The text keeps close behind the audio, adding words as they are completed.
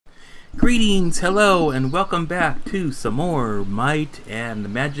Greetings, hello, and welcome back to some more Might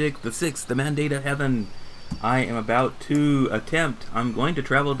and Magic the Sixth, the Mandate of Heaven. I am about to I'm going to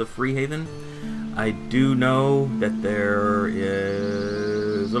travel to Freehaven. I do know that there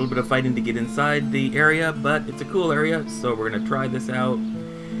is a little bit of fighting to get inside the area, but it's a cool area, so we're going to try this out.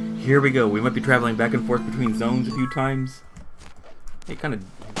 Here we go. We might be traveling back and forth between zones a few times. It kind of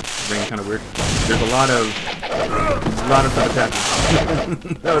ran kind of weird. There's a lot of stuff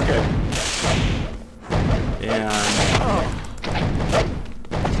attacking. Okay. And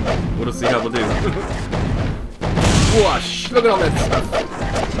we'll see how we'll do. Whoosh! Look at all that stuff.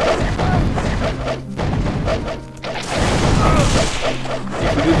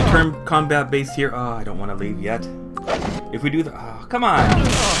 If we do the turn combat base here, oh, I don't want to leave yet. If we do the, oh, come on!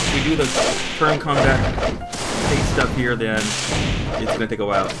 If we do the turn combat base stuff here, then it's gonna take a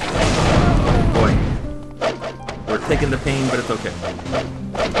while. Boy. We're taking the pain, but it's okay.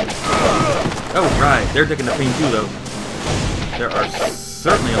 Oh, right. They're taking the pain too, though. There are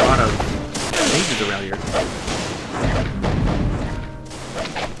certainly a lot of mages around here.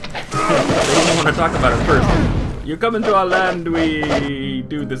 They didn't want to talk about it first. You come into our land, we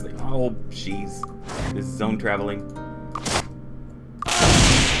do this thing. Oh, jeez. This zone traveling.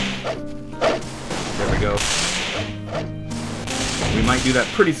 There we go. We might do that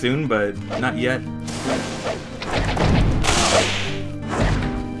pretty soon, but not yet.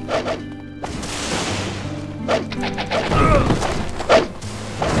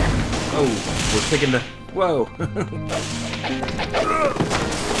 Oh, we're taking the... Whoa!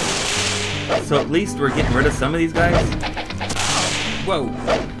 So at least we're getting rid of some of these guys. Whoa!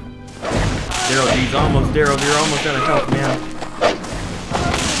 Daryl, he's almost... Daryl, you're almost out of health, man.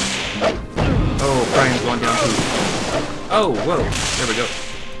 Oh, Brian's going down too. Oh, whoa! There we go.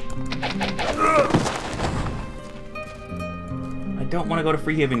 I don't want to go to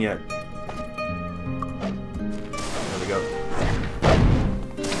Freehaven yet. There we go.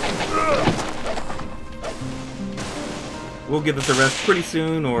 We'll give this a rest pretty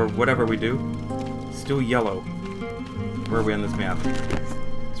soon, or whatever we do. Still yellow. Where are we on this map?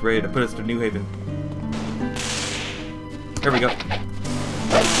 It's ready to put us to New Haven. There we go.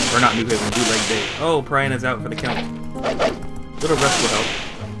 Or not New Haven, Bootleg Day. Oh, Brian is out for the count. Little rest will help.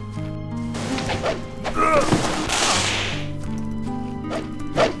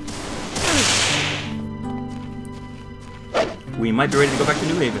 We might be ready to go back to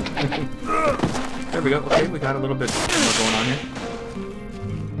New Haven. There we go. Okay, we got a little bit more going on here.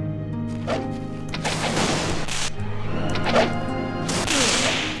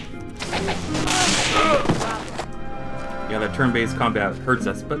 Yeah, that turn-based combat hurts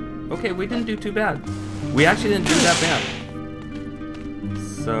us, but okay, we didn't do too bad. We actually didn't do that bad.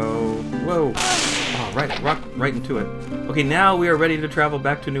 So, whoa. Oh, right, rock right into it. Okay, now we are ready to travel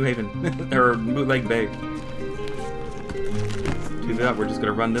back to New Haven, or Bootleg Bay. To that, we're just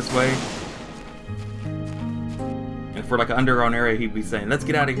gonna run this way. And for like an underground area, he'd be saying, "Let's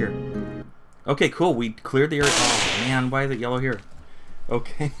get out of here." Okay, cool. We cleared the area. Oh man, why is it yellow here?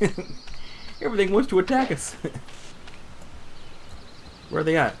 Okay, everything wants to attack us. Where are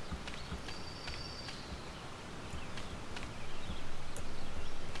they at?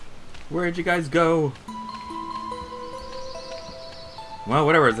 Where'd you guys go? Well,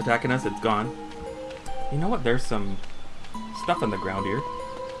 whatever is attacking us, it's gone. You know what? There's some stuff on the ground here.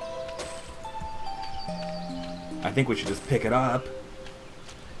 I think we should just pick it up.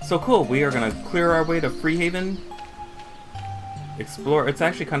 So cool, we are gonna clear our way to Freehaven. Explore. It's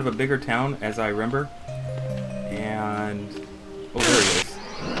actually kind of a bigger town, as I remember. And oh, there he is.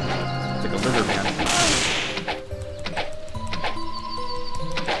 It's like a lizard man.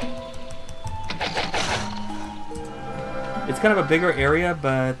 It's kind of a bigger area,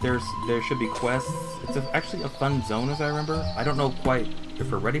 but there should be quests. It's actually a fun zone, as I remember. I don't know quite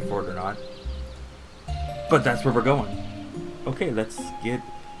if we're ready for it or not. But that's where we're going. Okay, let's get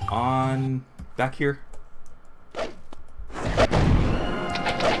on back here.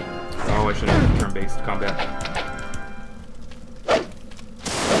 Oh, I should have turn-based combat.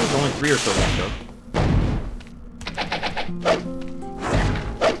 There's only 3 or so left, though.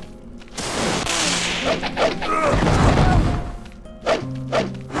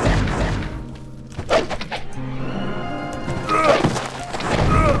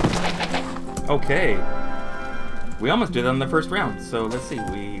 Okay. We almost did that in the first round, so let's see.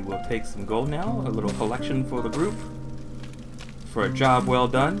 We will take some gold now, a little collection for the group, for a job well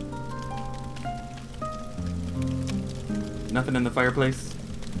done. Nothing in the fireplace.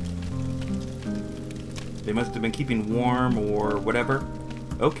 They must have been keeping warm or whatever.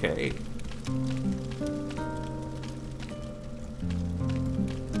 Okay.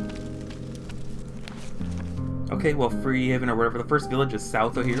 Okay, well, Freehaven or whatever. The first village is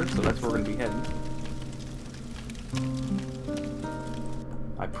south of here, so that's where we're going to be heading.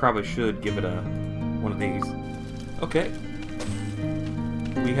 I probably should give it a one of these. Okay.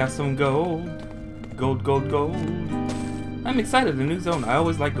 We have some gold. Gold, gold, gold. I'm excited. A new zone. I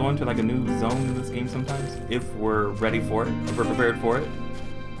always like going to like a new zone in this game sometimes. If we're ready for it. If we're prepared for it.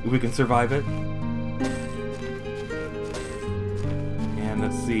 If we can survive it. And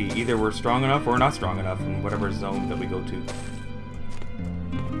let's see. Either we're strong enough or not strong enough in whatever zone that we go to.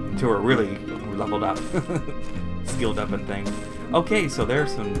 Until we're really leveled up. Skilled up and things. Okay, so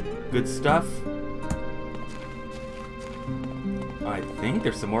there's some good stuff. I think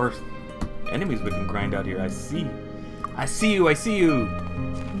there's some more enemies we can grind out here. I see you, I see you!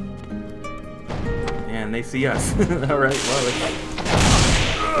 And they see us. Alright, well,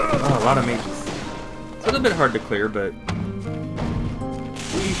 oh, a lot of mages. It's a little bit hard to clear, but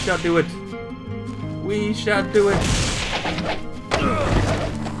we shall do it. We shall do it.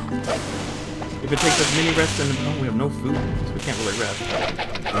 If it takes us mini rests, then oh, we have no food, so we can't really rest.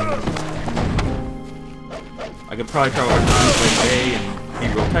 I could probably travel over the day and be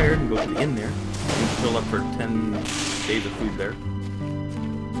real tired and go to the inn there and fill up for 10 days of food there.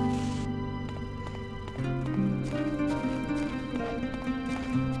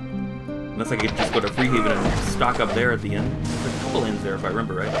 Unless I could just go to Freehaven and stock up there at the inn. There's a couple inns there if I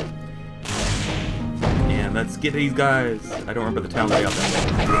remember right. And let's get these guys. I don't remember the town layout that way.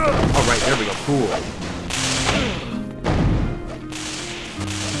 Alright, there we go. Cool.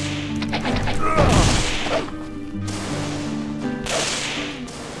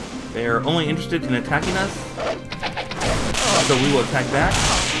 They're only interested in attacking us, so we will attack back.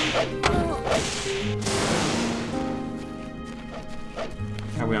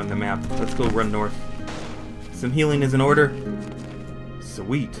 How are we on the map? Let's go run north. Some healing is in order.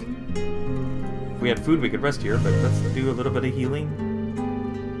 Sweet. If we had food, we could rest here, but let's do a little bit of healing.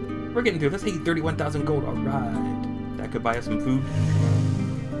 We're getting through this. Hey, 31,000 gold. Alright. That could buy us some food.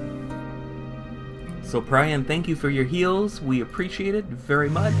 So, Brian, thank you for your heals. We appreciate it very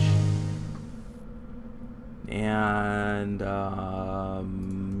much. And,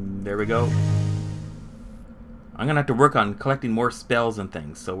 there we go. I'm gonna have to work on collecting more spells and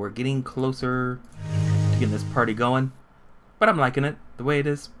things. So we're getting closer to getting this party going. But I'm liking it. The way it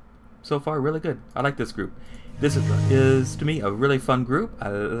is so far, really good. I like this group. This is to me, a really fun group. I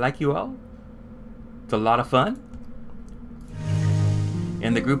like you all. It's a lot of fun.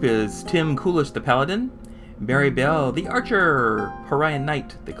 And the group is TimCoolish the Paladin, Barry Bell the Archer, Horion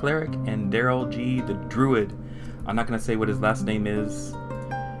Knight the Cleric, and Daryl G the Druid. I'm not going to say what his last name is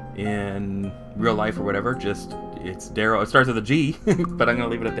in real life or whatever, just it's Daryl. It starts with a G, but I'm going to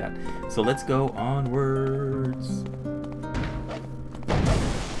leave it at that. So let's go onwards.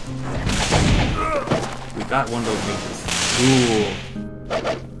 We got one of those mages. Cool.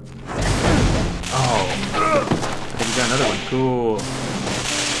 Oh, I think we got another one. Cool.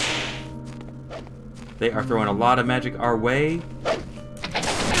 They are throwing a lot of magic our way.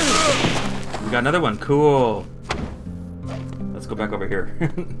 We got another one. Cool. Let's go back over here.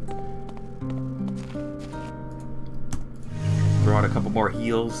 Throw out a couple more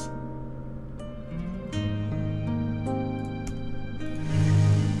heals.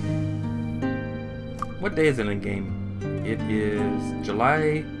 What day is it in game? It is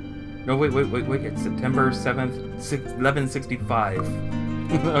July... No, wait. It's September 7th, 1165.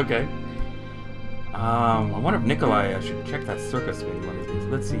 Okay. I wonder if Nikolai, I should check that circus maybe one of these days.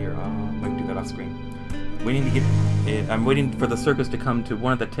 Let's see here. I might do that off screen. Waiting to get it. I'm waiting for the circus to come to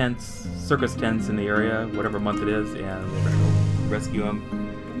one of the tents, circus tents in the area, whatever month it is, and we're gonna go rescue him.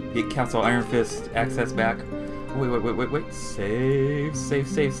 Get Castle Iron Fist access back. Wait. Save.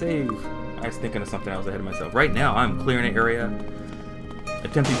 I was thinking of something else ahead of myself. Right now, I'm clearing an area,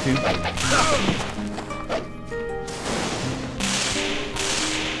 attempting to.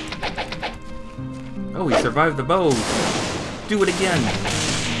 Oh, he survived the bow. Do it again.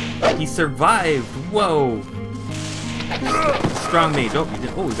 He survived. Whoa. Strong mage. Oh, he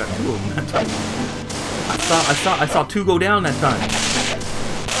did. Oh, we got two of them that time. I saw two go down that time.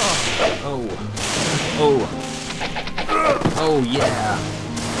 Oh yeah.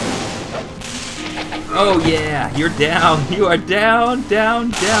 Oh yeah. You're down. You are down.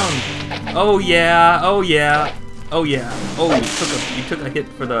 Oh yeah. Oh, you took a hit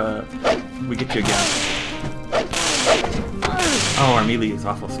for the. We get you again. Oh, our melee is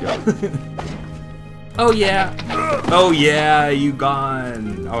awful still. Oh yeah, you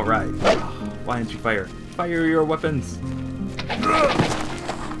gone. Alright. Why didn't you fire? Fire your weapons.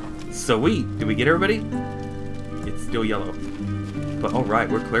 Sweet. Did we get everybody? It's still yellow. But alright,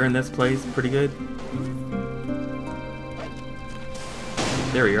 we're clearing this place pretty good.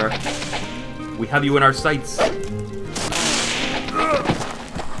 There you are. We have you in our sights.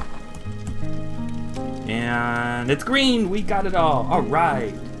 And it's green! We got it all!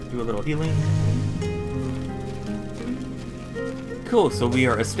 Alright! Do a little healing. Cool, so we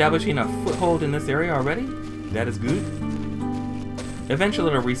are establishing a foothold in this area already. That is good. Eventually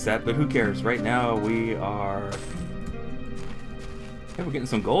it'll reset, but who cares? Right now we are... Hey, we're getting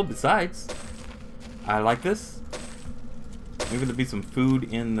some gold besides. I like this. Maybe there'll be some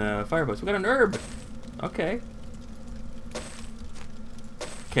food in the fireplace. We got an herb! Okay.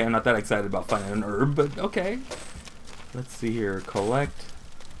 Okay, I'm not that excited about finding an herb, but okay. Let's see here. Collect.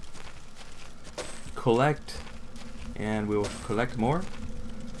 Collect. And we will collect more.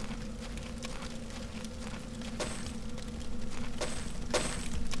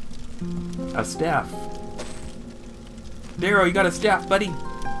 A staff. Darrow, you got a staff, buddy.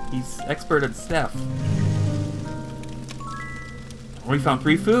 He's expert at staff. We found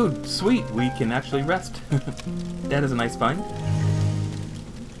 3 food. Sweet, we can actually rest. That is a nice find.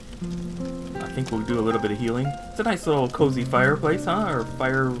 I think we'll do a little bit of healing. It's a nice little cozy fireplace, huh? Or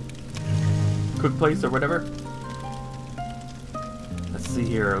fire cook place or whatever. Let's see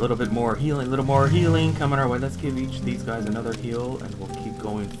here, a little bit more healing, coming our way. Let's give each of these guys another heal, and we'll keep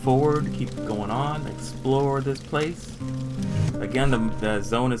going forward, keep going on, explore this place. Again, the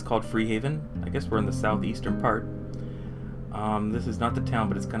zone is called Freehaven. I guess we're in the southeastern part. This is not the town,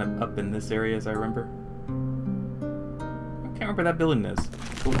 but it's kind of up in this area, as I remember. I can't remember that building is.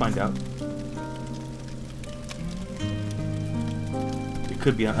 We'll find out. It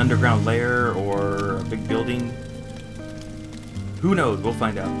could be an underground lair or a big building. Who knows? We'll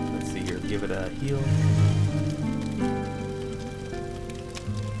find out. Let's see here. Give it a heal.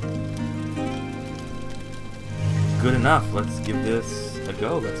 Good enough. Let's give this a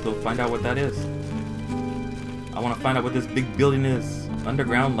go. Let's go find out what that is. I want to find out what this big building is.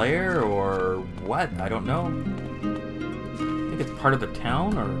 Underground lair or what? I don't know. I think it's part of the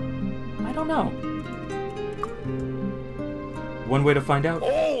town, or I don't know. One way to find out.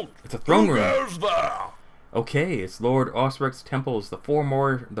 It's a throne room. Okay, it's Lord Osric's temples. The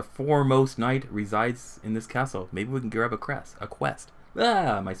foremost knight resides in this castle. Maybe we can grab a quest.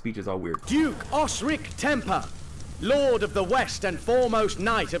 Ah, my speech is all weird. Duke Osric Temper, Lord of the West and foremost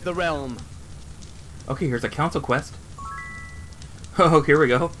knight of the realm. Okay, here's a council quest. Oh, here we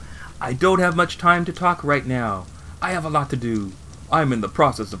go. I don't have much time to talk right now. I have a lot to do. I'm in the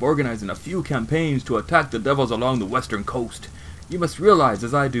process of organizing a few campaigns to attack the devils along the western coast. You must realize,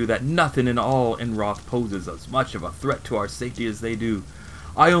 as I do, that nothing in all Enroth poses as much of a threat to our safety as they do.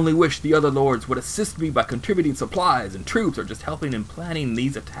 I only wish the other lords would assist me by contributing supplies and troops, or just helping in planning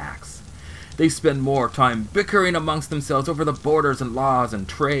these attacks. They spend more time bickering amongst themselves over the borders and laws and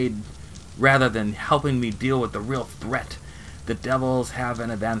trade, rather than helping me deal with the real threat. The devils have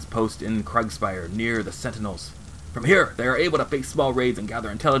an advanced post in Krugspire, near the Sentinels. From here, they are able to base small raids and gather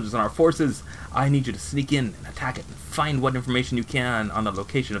intelligence on our forces. I need you to sneak in and attack it, and find what information you can on the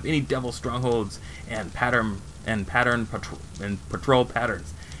location of any devil strongholds and patrol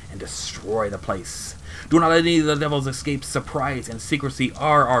patterns, and destroy the place. Do not let any of the devils escape. Surprise and secrecy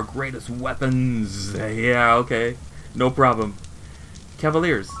are our greatest weapons. Yeah, okay, no problem.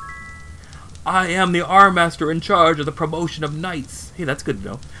 Cavaliers. I am the Armmaster in charge of the promotion of knights. Hey, that's good to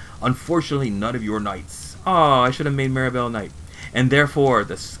know. Unfortunately, none of your knights. Oh, I should have made Maribel a knight. And therefore,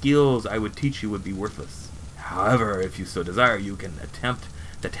 the skills I would teach you would be worthless. However, if you so desire, you can attempt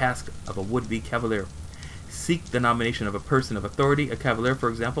the task of a would-be cavalier. Seek the nomination of a person of authority, a cavalier, for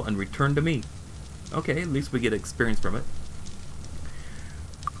example, and return to me. Okay, at least we get experience from it.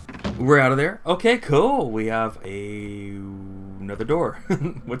 We're out of there. Okay, cool. We have another door.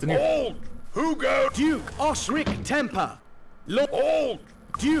 What's in here? Who go? Duke Osric Temper. Duke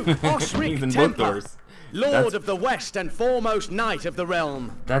Osric He's in Temper. both doors. Lord of the West and foremost knight of the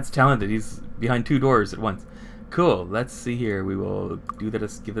realm. That's talented. He's behind 2 doors at once. Cool. Let's see here. We will do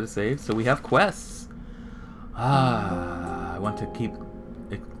that. Give it a save. So we have quests. I want to keep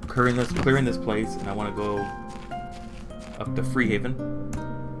clearing this place, and I want to go up to Freehaven.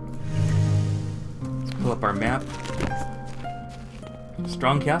 Let's pull up our map.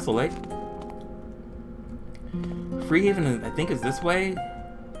 Strong Castle, eh? Freehaven, I think, is this way.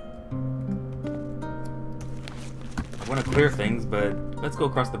 I want to clear things, but let's go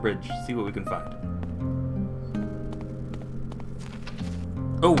across the bridge, see what we can find.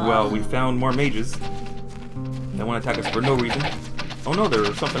 Oh, well, we found more mages. They want to attack us for no reason. Oh no, there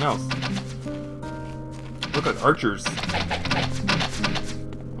was something else. Look like archers.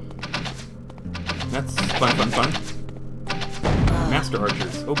 That's fun. Master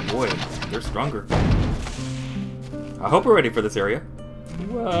archers. Oh boy, they're stronger. I hope we're ready for this area.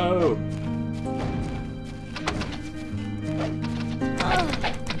 Whoa.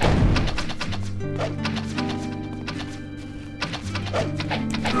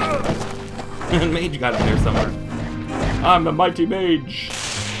 Mage got in there somewhere. I'm the mighty mage.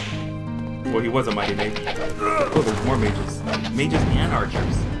 Well, he was a mighty mage. Oh, there's more mages. Mages and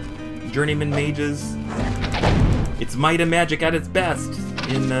archers. Journeyman mages. It's might and magic at its best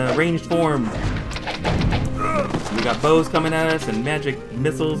in ranged form. We got bows coming at us and magic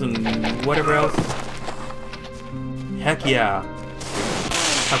missiles and whatever else. Heck yeah.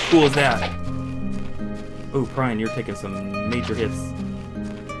 How cool is that? Oh, Brian, you're taking some major hits.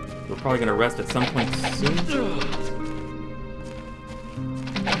 We're probably going to rest at some point soon.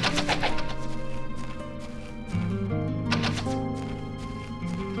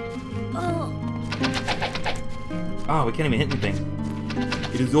 Oh, we can't even hit anything.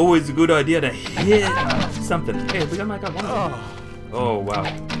 It is always a good idea to hit something. Hey, we might got one of them. Oh, wow.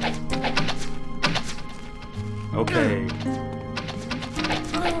 Okay.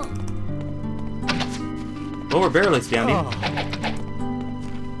 Well, we're barely standing.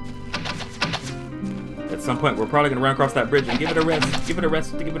 At some point, we're probably going to run across that bridge and give it a rest. Give it a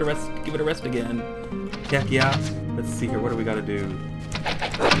rest. Give it a rest. Give it a rest again. Heck yeah. Let's see here. What do we got to do?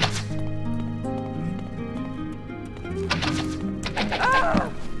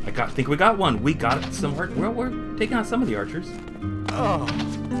 I think we got one. We got some art. Well, we're taking out some of the archers. Oh.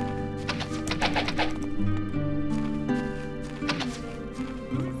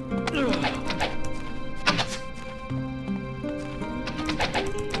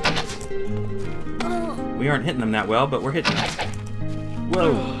 We aren't hitting them that well, but we're hitting them.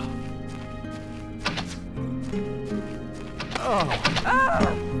 Whoa.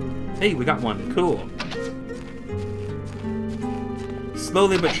 Hey, we got one. Cool.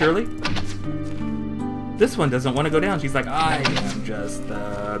 Slowly but surely. This one doesn't want to go down. She's like, I am just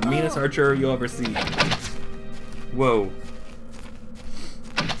the meanest archer you'll ever see. Whoa.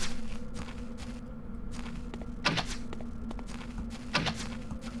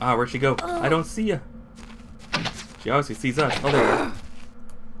 Ah, where'd she go? I don't see ya. She obviously sees us. Oh, there we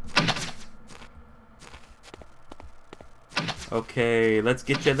go. Okay, let's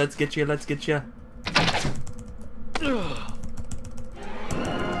get ya, let's get ya, let's get ya.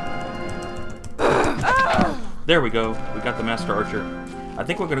 There we go. We got the Master Archer. I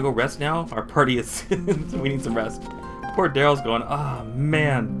think we're gonna go rest now. Our party is... we need some rest. Poor Daryl's going, oh,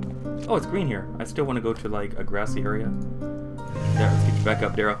 man. Oh, it's green here. I still want to go to, like, a grassy area. There, let's get you back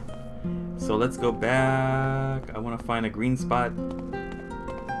up, Daryl. So let's go back. I want to find a green spot.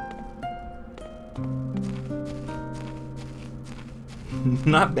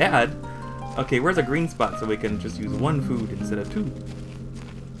 Not bad. Okay, where's a green spot so we can just use one food instead of two?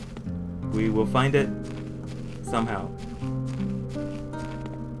 We will find it somehow.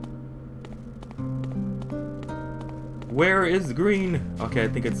 Where is green? Okay, I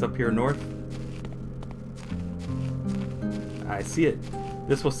think it's up here north. I see it.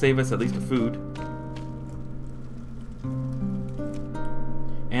 This will save us at least a food.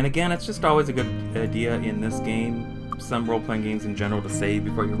 And again, it's just always a good idea in this game, some role-playing games in general, to save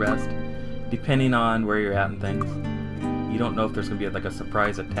before you rest, depending on where you're at and things. You don't know if there's going to be like a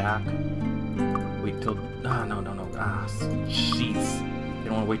surprise attack. Wait till... Ah, no. Ah, jeez. You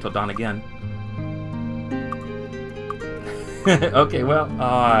don't want to wait till dawn again. Okay, well...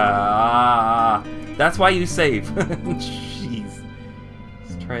 that's why you save. Jeez.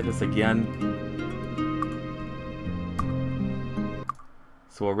 Let's try this again.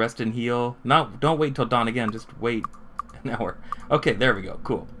 So we'll rest and heal. No, don't wait till dawn again. Just wait an hour. Okay, there we go.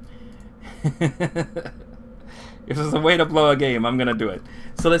 Cool. If there's a way to blow a game, I'm gonna do it.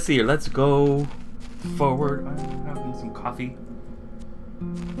 So let's see here. Let's go forward. I'm having some coffee.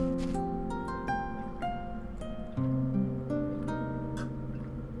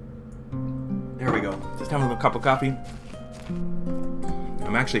 There we go. Just having a cup of coffee.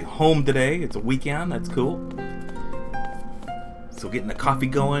 I'm actually home today. It's a weekend. That's cool. So getting the coffee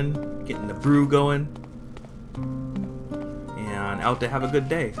going, getting the brew going, and out to have a good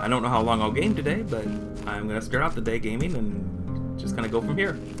day. I don't know how long I'll game today, but I'm gonna start off the day gaming and just kind of go from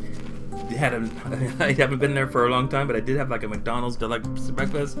here. I haven't been there for a long time, but I did have like a McDonald's deluxe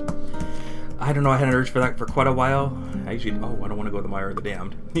breakfast. I don't know, I had an urge for that for quite a while. I usually, I don't want to go to the Mire of the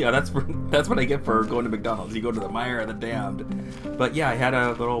Damned. Yeah, that's what I get for going to McDonald's. You go to the Mire of the Damned. But yeah, I had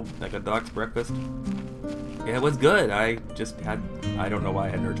a little, like a deluxe breakfast. Yeah, it was good. I don't know why I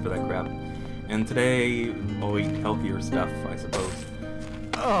had an urge for that crap. And today, I'll eat healthier stuff, I suppose.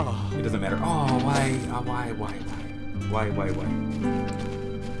 Oh, it doesn't matter. Oh, why? Why?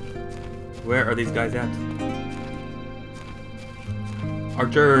 Where are these guys at?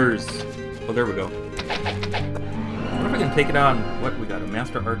 Archers! Oh, there we go. I wonder if I can take it on. What? We got a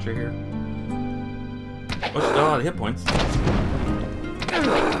Master Archer here. Oh, still a lot of hit points.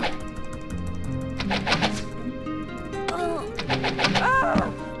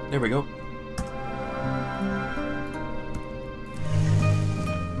 There we go.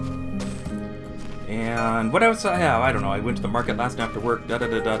 And what else I have? I don't know. I went to the market last night after work. Da da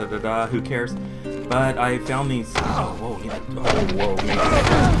da da da da da. Who cares? But I found these. Oh, whoa, yeah. Oh, whoa, man.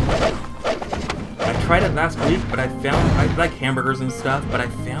 I tried it last week, but I like hamburgers and stuff, but I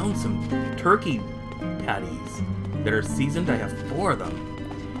found some turkey patties that are seasoned. I have 4 of them.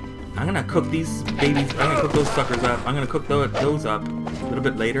 I'm gonna cook these babies. I'm gonna cook those suckers up. I'm gonna cook those up a little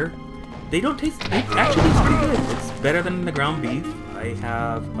bit later. They don't taste. They actually taste pretty good. It's better than the ground beef. I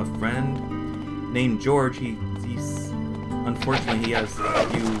have a friend named George. He's unfortunately he has a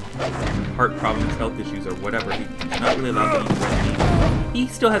few heart problems, health issues, or whatever. He's not really allowed to eat red meat. He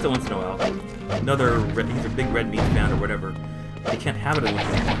still has it once in a while. He's a big red meat fan or whatever. But he can't have it once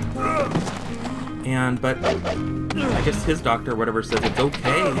in a while. But I guess his doctor or whatever says it's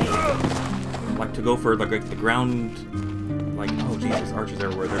okay, like to go for like the ground, like, oh Jesus, archers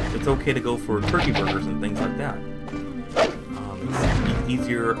everywhere. It's okay to go for turkey burgers and things like that. It's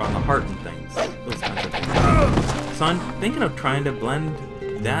easier on the heart and things, those kinds of things. So I'm thinking of trying to blend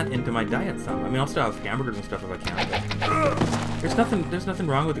that into my diet some. I mean, I'll still have hamburgers and stuff if I can, but there's nothing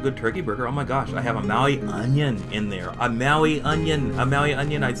wrong with a good turkey burger. Oh my gosh, I have a Maui onion in there. A Maui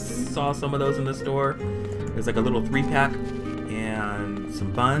onion. I saw some of those in the store. There's like a little 3-pack and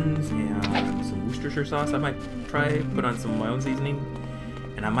some buns and some Worcestershire sauce. I might try put on some of my own seasoning,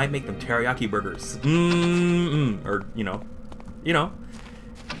 and I might make them teriyaki burgers. Or you know.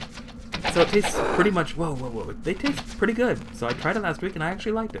 So it tastes pretty much, whoa. They taste pretty good. So I tried it last week and I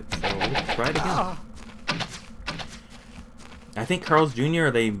actually liked it. So we'll try it again. I think Carl's Jr.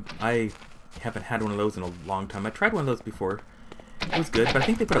 I haven't had one of those in a long time. I tried one of those before. It was good, but I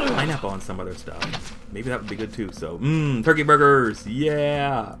think they put a pineapple on some other stuff. Maybe that would be good too. So, turkey burgers,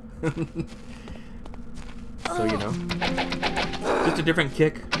 yeah. So, just a different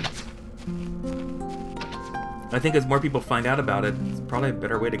kick. I think as more people find out about it, it's probably a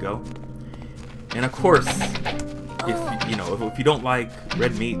better way to go. And of course, if you don't like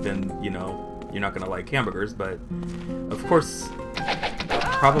red meat, then you're not gonna like hamburgers. But of course,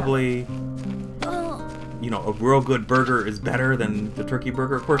 probably a real good burger is better than the turkey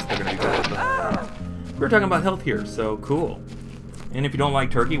burger. Of course, they're gonna be better. But we're talking about health here, so cool. And if you don't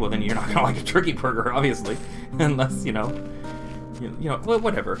like turkey, well then you're not gonna like a turkey burger, obviously, unless well,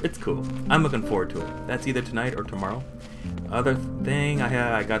 whatever. It's cool. I'm looking forward to it. That's either tonight or tomorrow. Other thing,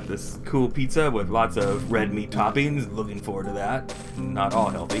 I got this cool pizza with lots of red meat toppings. Looking forward to that. Not all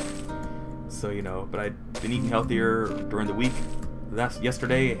healthy. So, but I've been eating healthier during the week.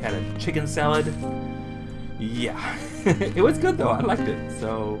 Yesterday, I had a chicken salad. Yeah. It was good, though. I liked it.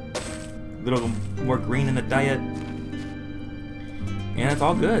 So, a little more green in the diet. And it's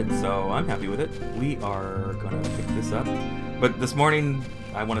all good. So, I'm happy with it. We are going to pick this up. But this morning,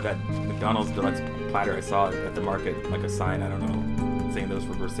 I wanted that McDonald's Deluxe platter. I saw it at the market, like a sign, I don't know, saying those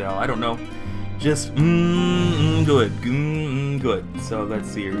were for sale. I don't know. Just, good. Good. So let's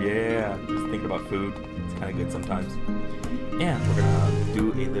see here. Yeah, just thinking about food. It's kind of good sometimes. And we're going to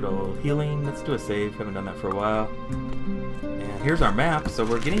do a little healing. Let's do a save. Haven't done that for a while. And here's our map. So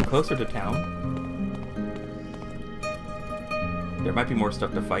we're getting closer to town. There might be more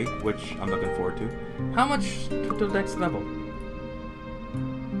stuff to fight, which I'm looking forward to. How much to the next level?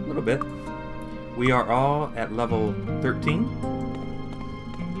 A little bit. We are all at level 13.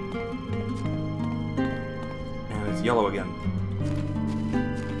 And it's yellow again.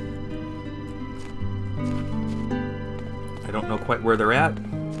 I don't know quite where they're at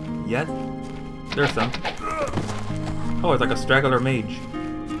yet. There's some. Oh, it's like a straggler mage.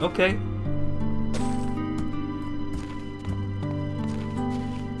 Okay.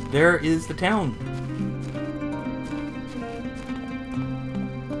 There is the town.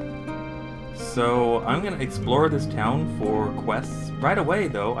 So I'm going to explore this town for quests. Right away,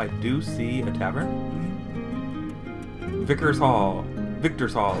 though, I do see a tavern. Victor's Hall.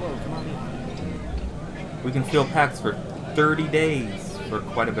 We can fill packs for 30 days for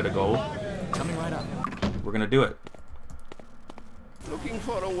quite a bit of gold. Coming right up. We're going to do it. Looking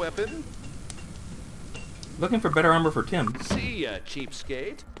for a weapon? Looking for better armor for Tim. See ya,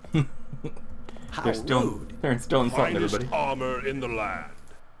 cheapskate. They're still insulting everybody. Armor in the land.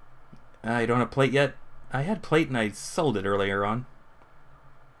 You don't have plate yet? I had plate and I sold it earlier on.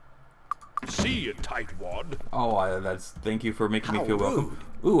 See ya, tightwad. Oh, thank you for making me feel welcome.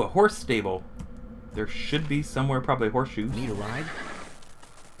 Ooh, a horse stable. There should be somewhere probably a horseshoe. Need a ride?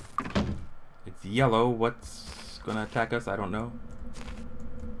 It's yellow. What's gonna attack us? I don't know.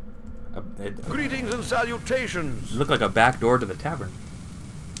 Greetings and salutations. It looked like a back door to the tavern.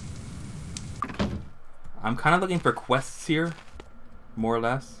 I'm kind of looking for quests here, more or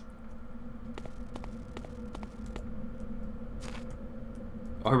less.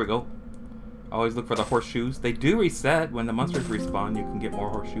 Oh, here we go. Always look for the horseshoes. They do reset when the monsters respawn. You can get more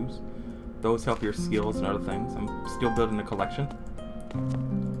horseshoes. Those help your skills and other things. I'm still building a collection.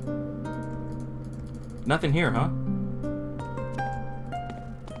 Nothing here, huh?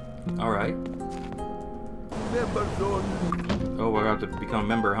 Alright. Oh, we're about to become a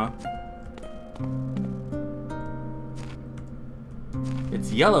member, huh?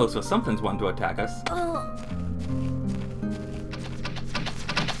 It's yellow, so something's wanting to attack us.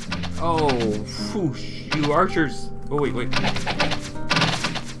 Oh, whoosh, you archers. Oh, wait.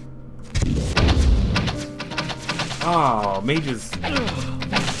 Oh, mages.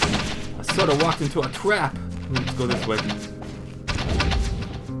 I sort of walked into a trap. Let's go this way.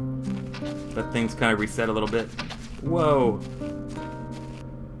 That thing's kind of reset a little bit. Whoa.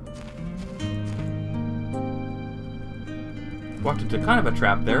 Walked into kind of a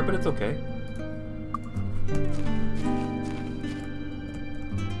trap there, but it's okay.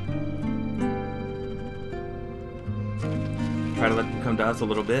 Try to let them come to us a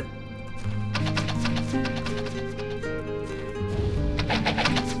little bit.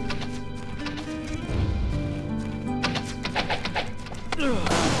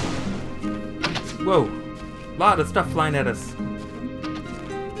 Whoa! A lot of stuff flying at us.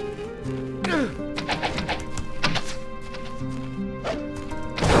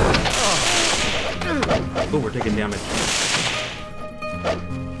 Oh, we're taking damage.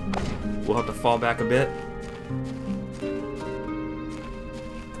 We'll have to fall back a bit.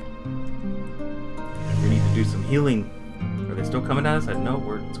 We need to do some healing. Are they still coming at us? No,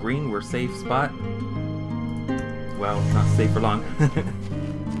 it's green. We're safe spot. Well, not safe for long.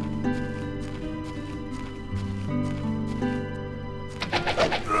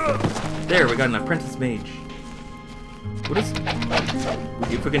 There, we got an apprentice mage.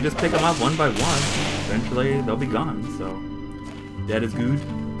 If we can just pick them off one by one, eventually they'll be gone, so that is good.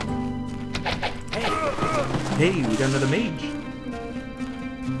 Hey, we got another mage.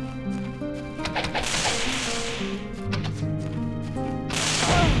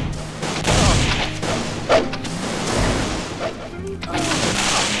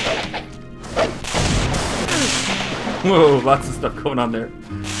 Whoa, lots of stuff going on there.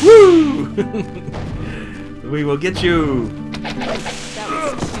 Woo! We will get you.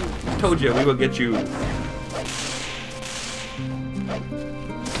 Told you, we will get you.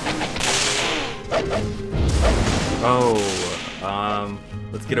 Oh,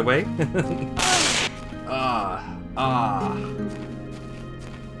 let's get away.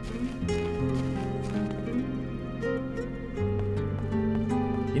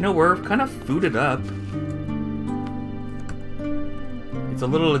 You know, we're kind of fooded up. It's a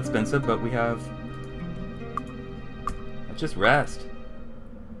little expensive, but we have... Let's just rest.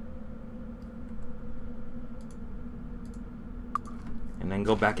 And then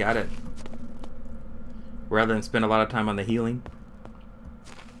go back at it. Rather than spend a lot of time on the healing.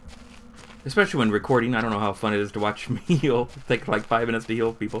 Especially when recording. I don't know how fun it is to watch me heal. It takes like 5 minutes to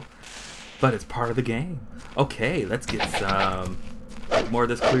heal people. But it's part of the game. Okay, let's get some more of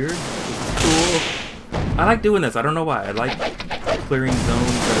this cleared. This is cool. I like doing this. I don't know why. I like clearing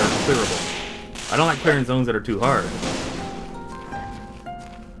zones that are clearable. I don't like clearing zones that are too hard.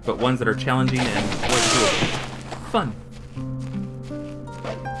 But ones that are challenging and fun.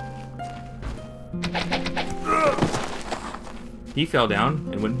 He fell down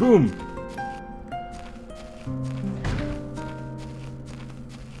and went boom.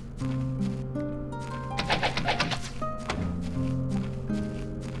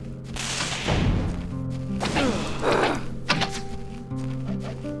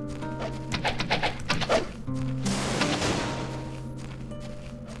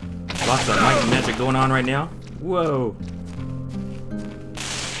 Lots of might and magic going on right now. Whoa.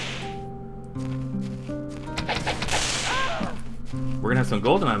 We're gonna have some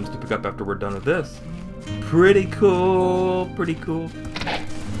golden items to pick up after we're done with this. Pretty cool. Pretty cool.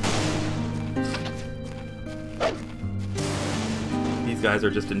 These guys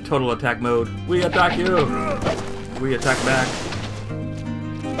are just in total attack mode. We attack you. We attack back.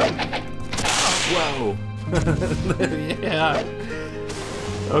 Whoa. Yeah.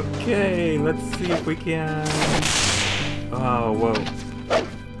 Okay, let's see if we can... Oh, whoa.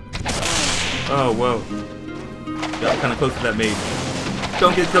 Oh, whoa. Got kind of close to that mage.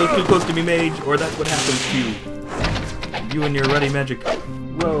 Don't get too close to me, mage, or that's what happens to you. You and your ruddy magic.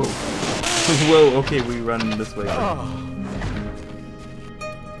 Whoa. Whoa, okay, we run this way.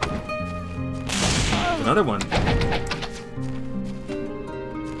 Another one.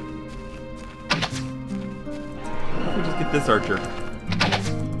 Let me just get this archer.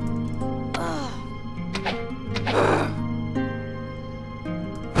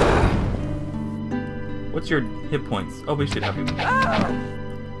 What's your hit points? Oh, we should have you.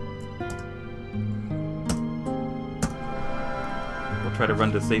 We'll try to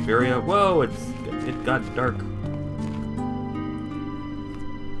run to a safe area. Whoa, it got dark.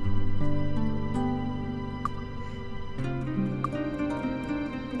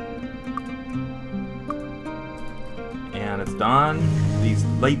 And it's dawn. The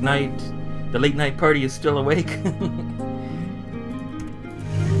late night party is still awake.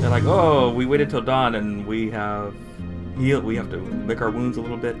 They're like, oh, we waited till dawn and we have to lick our wounds a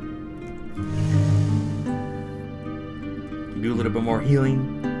little bit. Do a little bit more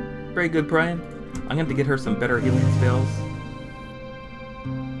healing. Very good, Brian. I'm going to have to get her some better healing spells.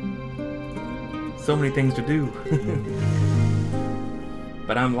 So many things to do.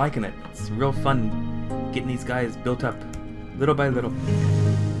 But I'm liking it. It's real fun getting these guys built up little by little.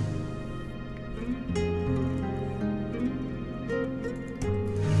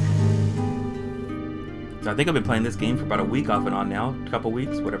 So I think I've been playing this game for about a week off and on now. A couple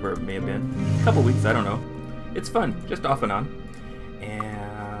weeks, whatever it may have been. A couple weeks, I don't know. It's fun, just off and on.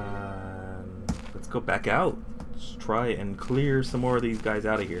 And let's go back out. Let's try and clear some more of these guys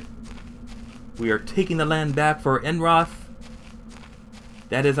out of here. We are taking the land back for Enroth.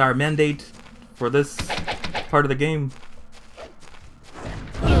 That is our mandate for this part of the game.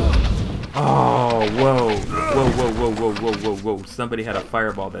 Oh, whoa. Whoa, whoa, whoa, whoa, whoa, whoa, whoa. Somebody had a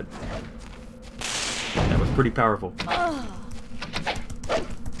fireball that was pretty powerful.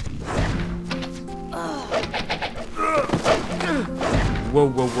 Whoa,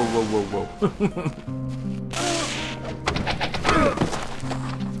 whoa, whoa, whoa, whoa, whoa.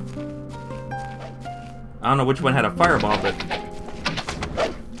 I don't know which one had a fireball, but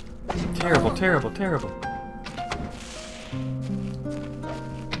terrible, terrible, terrible.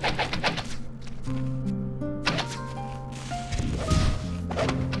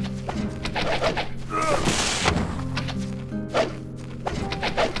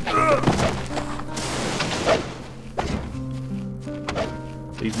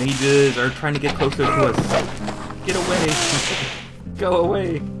 These mages are trying to get closer to us. Get away! Go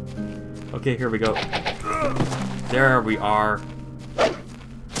away! Okay, here we go. There we are.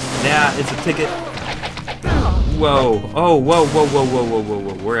 That is a ticket. Whoa! Oh, whoa, whoa, whoa, whoa, whoa, whoa,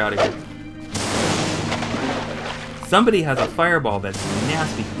 whoa! We're out of here. Somebody has a fireball that's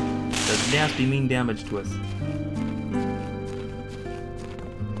nasty. Does nasty, mean damage to us.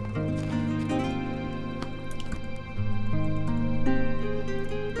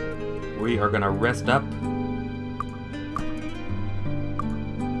 We are gonna rest up.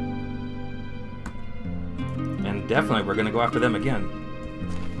 And definitely we're gonna go after them again.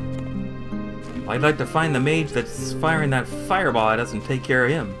 I'd like to find the mage that's firing that fireball at us and take care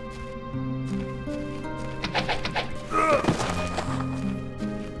of him.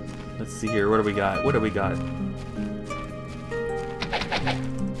 Let's see here, what do we got? What do we got?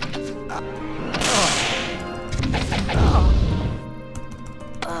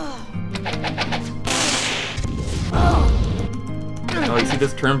 Oh, you see,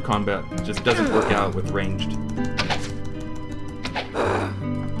 this turn combat just doesn't work out with ranged.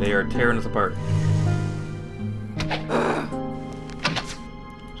 They are tearing us apart.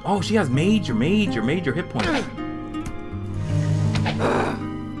 Oh, she has major hit points.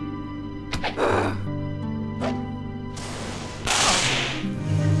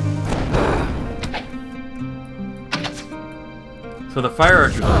 So the fire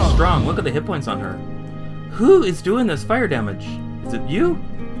archers are strong. Look at the hit points on her. Who is doing this fire damage? Is it you?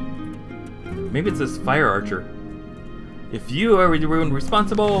 Maybe it's this fire archer. If you are the one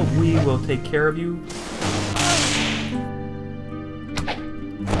responsible, we will take care of you.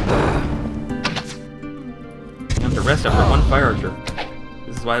 You have to rest after one fire archer.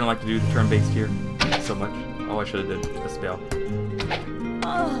 This is why I don't like to do the turn-based here so much. Oh, I should have did a spell.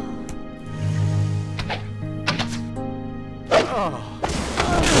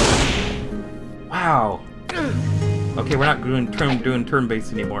 Wow. Okay, we're not doing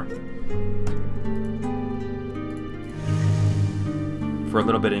turn-based anymore. For a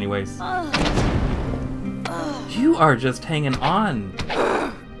little bit anyways. You are just hanging on.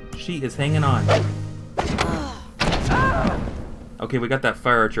 She is hanging on. Okay, we got that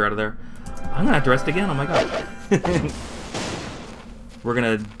fire archer out of there. I'm gonna have to rest again, oh my gosh. We're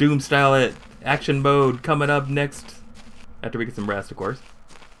gonna doom style it. Action mode coming up next. After we get some rest, of course.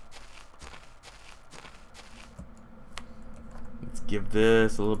 give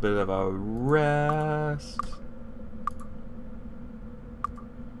this a little bit of a rest.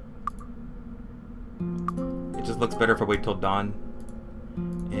 It just looks better if I wait till dawn.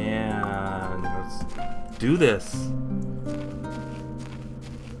 And let's do this.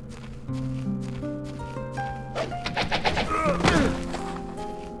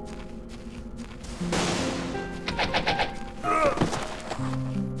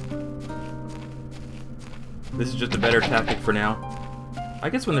 This is just a better tactic for now. I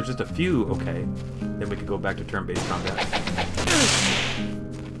guess when there's just a few, okay. Then we could go back to turn-based combat.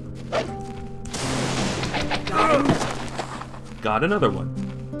 Got another one.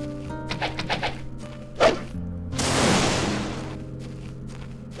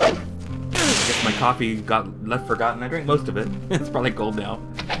 I guess my coffee got left forgotten. I drank most of it. It's probably cold now.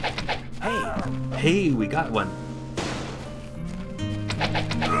 Hey, we got one.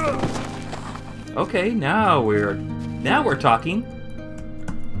 Okay, now we're talking.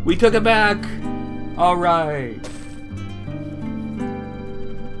 We took it back. All right.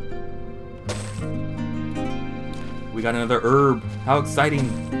 We got another herb. How exciting.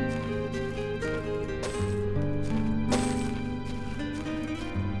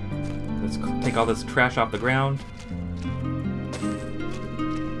 Let's take all this trash off the ground.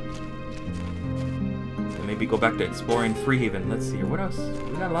 And maybe go back to exploring Freehaven. Let's see here. What else?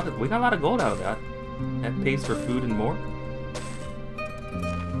 We got a lot of gold out of that. That pays for food and more.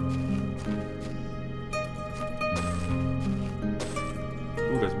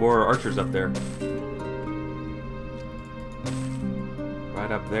 Ooh, there's more archers up there.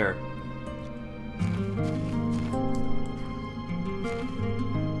 Right up there.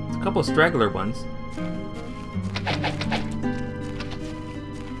 There's a couple straggler ones.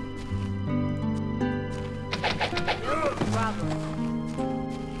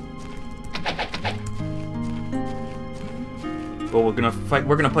 Well,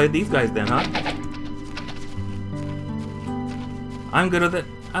 we're gonna play these guys then, huh? I'm good with it.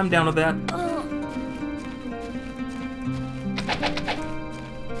 I'm down with that.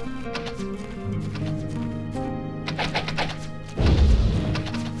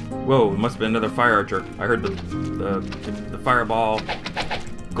 Whoa, it must have been another fire archer. I heard the fireball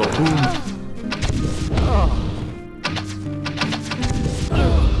go boom.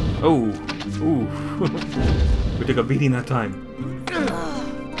 Oh, ooh. We took a beating that time.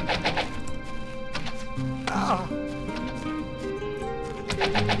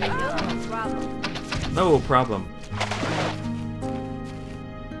 No problem.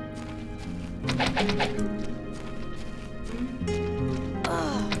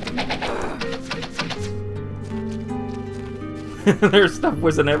 There's stuff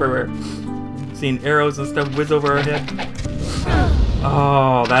whizzing everywhere. Seen arrows and stuff whiz over our head.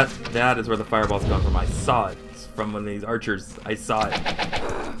 Oh, that is where the fireball's come from. I saw it. It's from one of these archers. I saw it.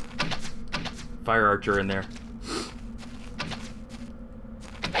 Fire archer in there.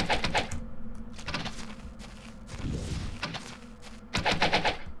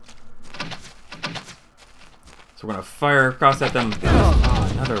 So we're gonna fire across at them. Oh,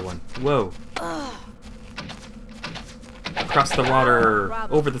 another one. Whoa. Across the water,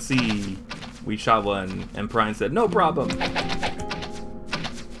 over the sea. We shot one, and Brian said, "No problem."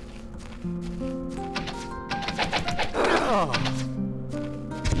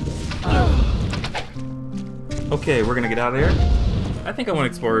 Okay, we're gonna get out of here. I think I want to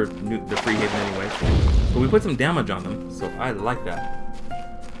explore the Freehaven anyway. But we put some damage on them, so I like that.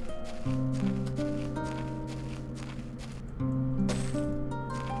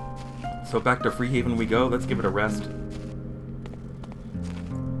 So back to Freehaven we go. Let's give it a rest.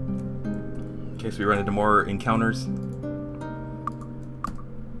 In case we run into more encounters.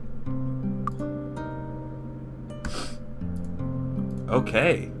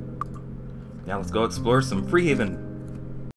 Okay. Now let's go explore some Freehaven.